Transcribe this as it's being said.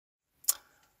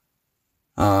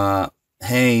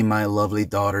Hey, my lovely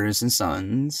daughters and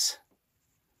sons.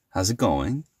 How's it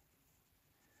going?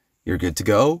 You're good to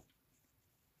go?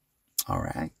 All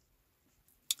right.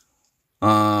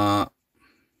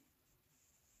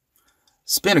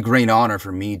 It's been a great honor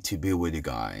for me to be with you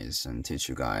guys and teach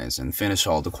you guys and finish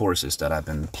all the courses that I've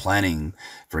been planning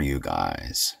for you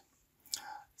guys.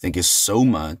 Thank you so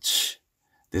much.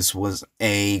 This was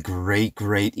a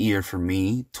great year for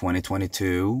me,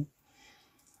 2022.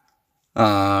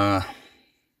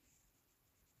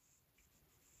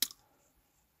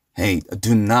 Hey,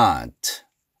 do not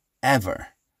ever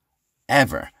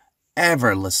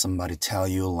let somebody tell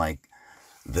you like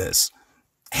this.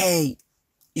 Hey,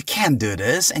 you can't do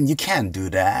this and you can't do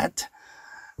that.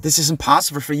 This is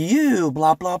impossible for you,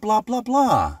 blah, blah, blah, blah,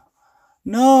 blah.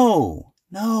 No.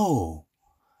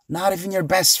 Not even your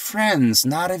best friends,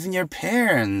 not even your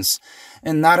parents,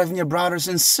 and not even your brothers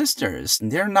and sisters.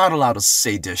 They're not allowed to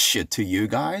say this shit to you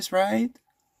guys, right?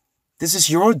 This is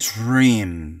your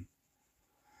dream.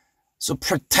 So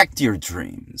protect your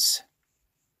dreams.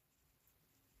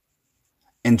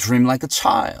 And dream like a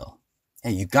child.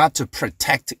 Hey, you got to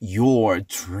protect your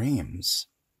dreams.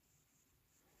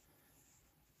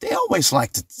 They always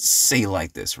like to say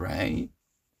like this, right?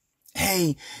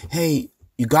 Hey,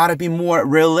 you gotta be more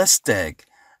realistic.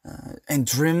 And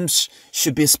dreams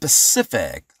should be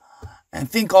specific. And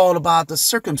think all about the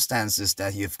circumstances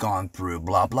that you've gone through,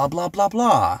 blah, blah, blah, blah,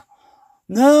 blah.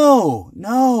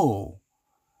 No.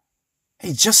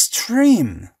 Hey, just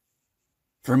dream.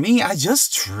 For me, I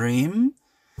just dream.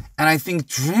 And I think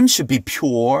dreams should be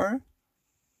pure.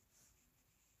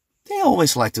 They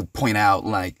always like to point out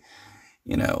like,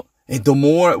 hey, the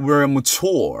more we're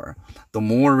mature, the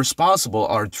more responsible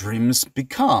our dreams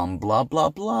become, blah, blah,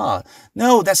 blah.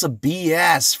 No, that's a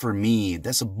BS for me.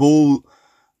 That's a bull.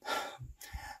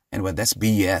 Anyway, that's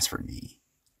BS for me.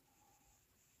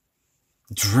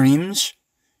 Dreams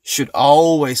should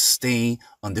always stay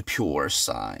on the pure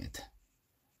side.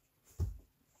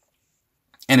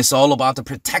 And it's all about the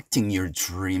protecting your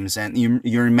dreams and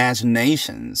your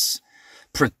imaginations.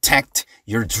 Protect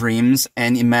your dreams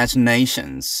and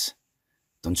imaginations.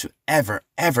 Don't you ever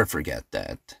forget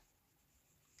that.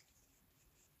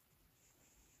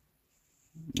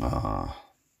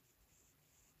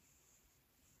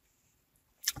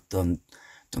 Do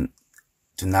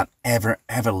not ever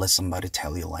let somebody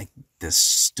tell you like this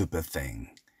stupid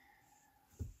thing.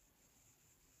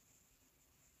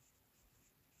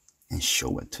 And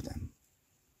show it to them.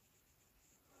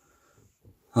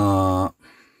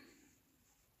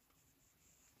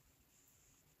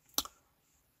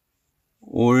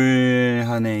 올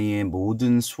한 해의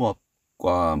모든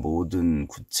수업과 모든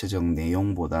구체적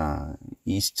내용보다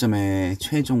이 시점에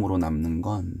최종으로 남는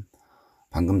건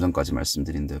방금 전까지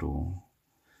말씀드린 대로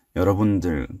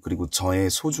여러분들 그리고 저의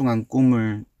소중한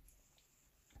꿈을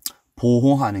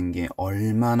보호하는 게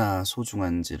얼마나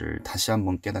소중한지를 다시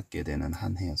한번 깨닫게 되는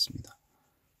한 해였습니다.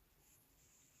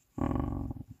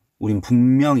 우린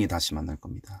분명히 다시 만날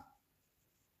겁니다.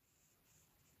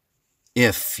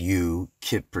 If you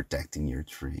keep protecting your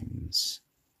dreams.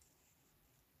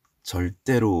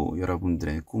 절대로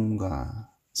여러분들의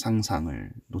꿈과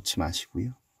상상을 놓지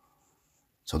마시고요.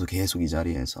 저도 계속 이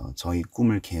자리에서 저희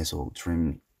꿈을 계속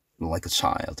dream like a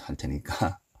child 할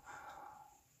테니까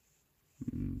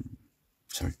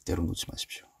절대로 놓지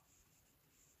마십시오.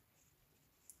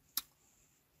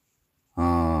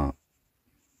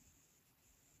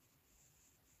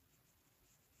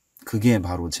 그게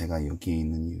바로 제가 여기에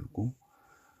있는 이유고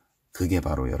그게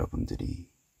바로 여러분들이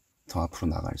더 앞으로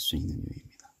나갈 수 있는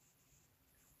이유입니다.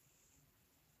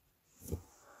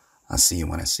 I'll see you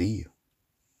when I see you.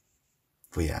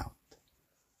 We out.